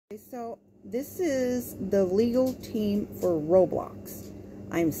So this is the legal team for Roblox.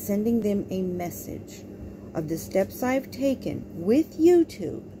 I'm sending them a message of the steps I've taken with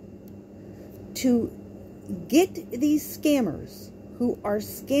YouTube to get these scammers who are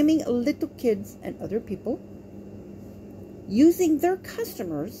scamming little kids and other people, using their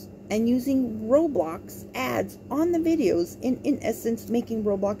customers and using Roblox ads on the videos, in essence making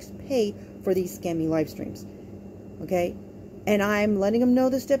Roblox pay for these scammy live streams. Okay? And I'm letting them know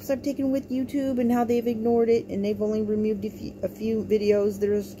the steps I've taken with YouTube and how they've ignored it, and they've only removed a few videos that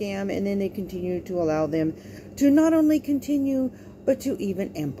are a scam, and then they continue to allow them to not only continue, but to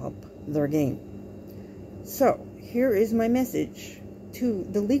even amp up their game. So, here is my message to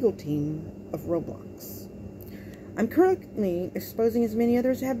the legal team of Roblox. I'm currently exposing, as many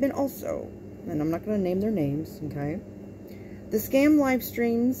others have been also, and I'm not going to name their names, okay? The scam live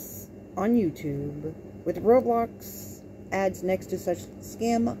streams on YouTube with Roblox ads next to such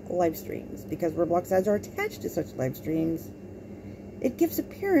scam live streams, because Roblox ads are attached to such live streams. It gives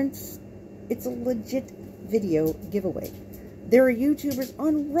appearance it's a legit video giveaway. There are YouTubers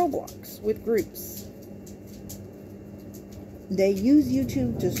on Roblox with groups. They use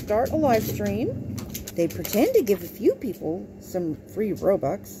YouTube to start a live stream. They pretend to give a few people some free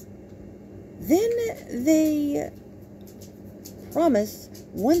Robux. Then they promise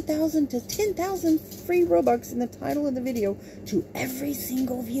 1,000 to 10,000 free Robux in the title of the video to every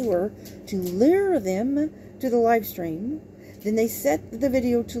single viewer to lure them to the live stream. Then they set the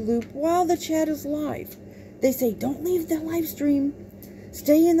video to loop while the chat is live. They say, don't leave the live stream.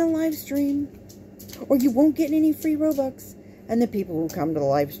 Stay in the live stream or you won't get any free Robux. And the people who come to the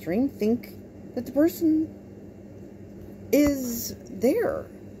live stream think that the person is there.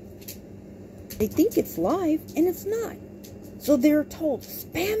 They think it's live and it's not. So they're told,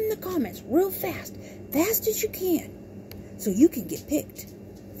 spam the comments real fast as you can, so you can get picked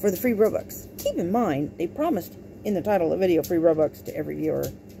for the free Robux. Keep in mind, they promised in the title of the video free Robux to every viewer,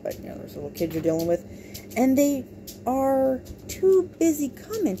 but you know, there's little kids you're dealing with, and they are too busy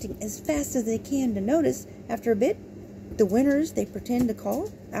commenting as fast as they can to notice. After a bit, the winners they pretend to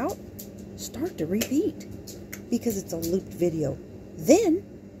call out start to repeat because it's a looped video. Then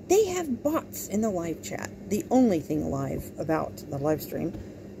they have bots in the live chat, the only thing live about the live stream,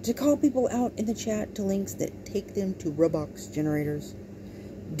 to call people out in the chat to links that take them to Robux generators,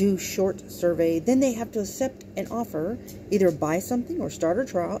 do short survey. Then they have to accept an offer, either buy something or start a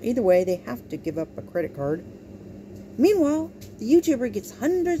trial. Either way, they have to give up a credit card. Meanwhile, the YouTuber gets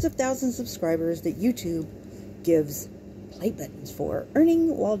hundreds of thousands of subscribers that YouTube gives play buttons for,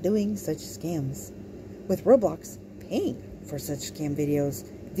 earning while doing such scams, with Roblox paying for such scam videos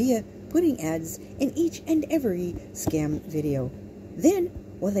via putting ads in each and every scam video. Then,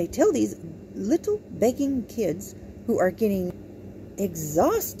 while they tell these little begging kids who are getting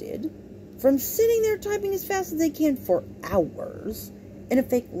exhausted from sitting there typing as fast as they can for hours in a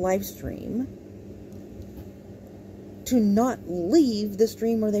fake live stream, to not leave the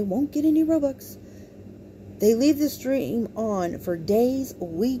stream or they won't get any Robux. They leave the stream on for days,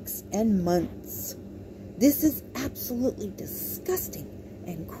 weeks, and months. This is absolutely disgusting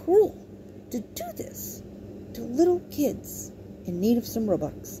and cruel to do this to little kids in need of some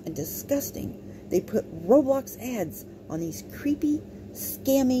Robux, and disgusting. They put Roblox ads on these creepy,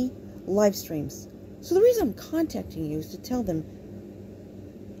 scammy live streams. So the reason I'm contacting you is to tell them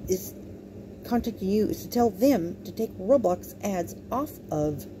to take Roblox ads off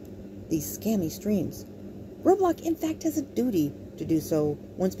of these scammy streams. Roblox, in fact, has a duty to do so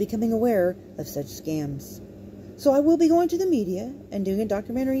once becoming aware of such scams. So I will be going to the media and doing a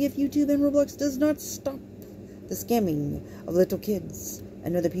documentary if YouTube and Roblox does not stop the scamming of little kids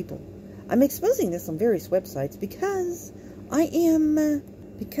and other people. I'm exposing this on various websites because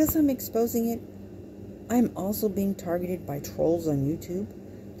I'm exposing it, I'm also being targeted by trolls on YouTube,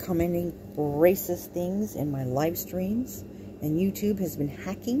 commenting racist things in my live streams, and YouTube has been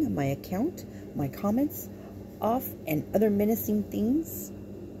hacking my account, my comments off, and other menacing things,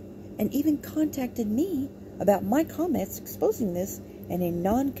 and even contacted me about my comments exposing this in a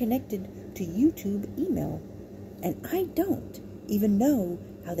non-connected to YouTube email. And I don't even know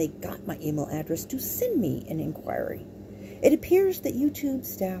how they got my email address to send me an inquiry. It appears that YouTube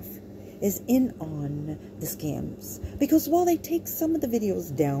staff is in on the scams, because while they take some of the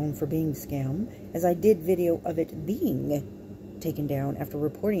videos down for being scam, as I did video of it being taken down after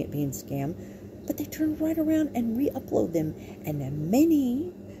reporting it being scam, but they turn right around and re-upload them, and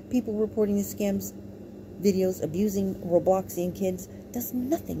many people reporting the scams videos abusing Robloxian kids does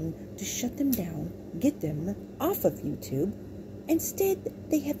nothing to shut them down, get them off of YouTube. Instead,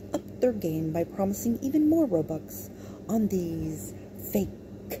 they have upped their game by promising even more Robux on these fake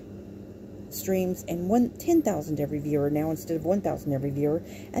streams and 10,000 every viewer now instead of 1,000 every viewer,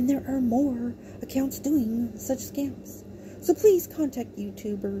 and there are more accounts doing such scams. So please contact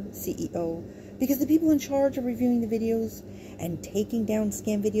YouTuber CEO, because the people in charge of reviewing the videos and taking down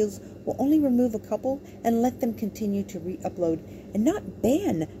scam videos will only remove a couple and let them continue to re-upload and not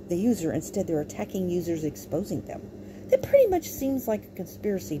ban the user. Instead, they're attacking users, exposing them. That pretty much seems like a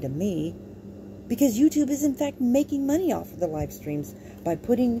conspiracy to me, because YouTube is in fact making money off of the live streams by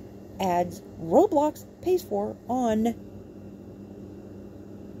putting ads Roblox pays for on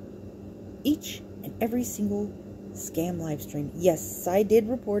each and every single scam live stream. Yes, I did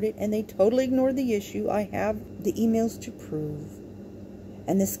report it, and they totally ignored the issue. I have the emails to prove.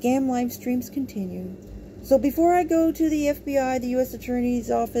 And the scam live streams continue. So before I go to the FBI, the U.S.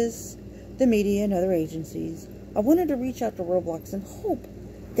 Attorney's Office, the media, and other agencies, I wanted to reach out to Roblox and hope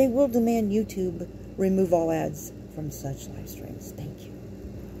they will demand YouTube remove all ads from such live streams. Thank you.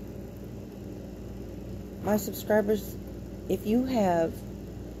 My subscribers, if you have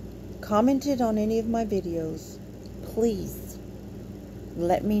commented on any of my videos, please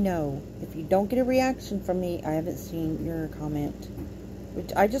let me know. If you don't get a reaction from me, I haven't seen your comment.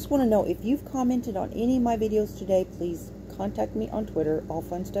 I just want to know if you've commented on any of my videos today. Please contact me on Twitter, all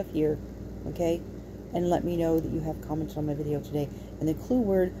fun stuff here, okay? And let me know that you have commented on my video today. And the clue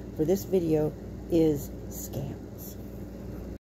word for this video is scam.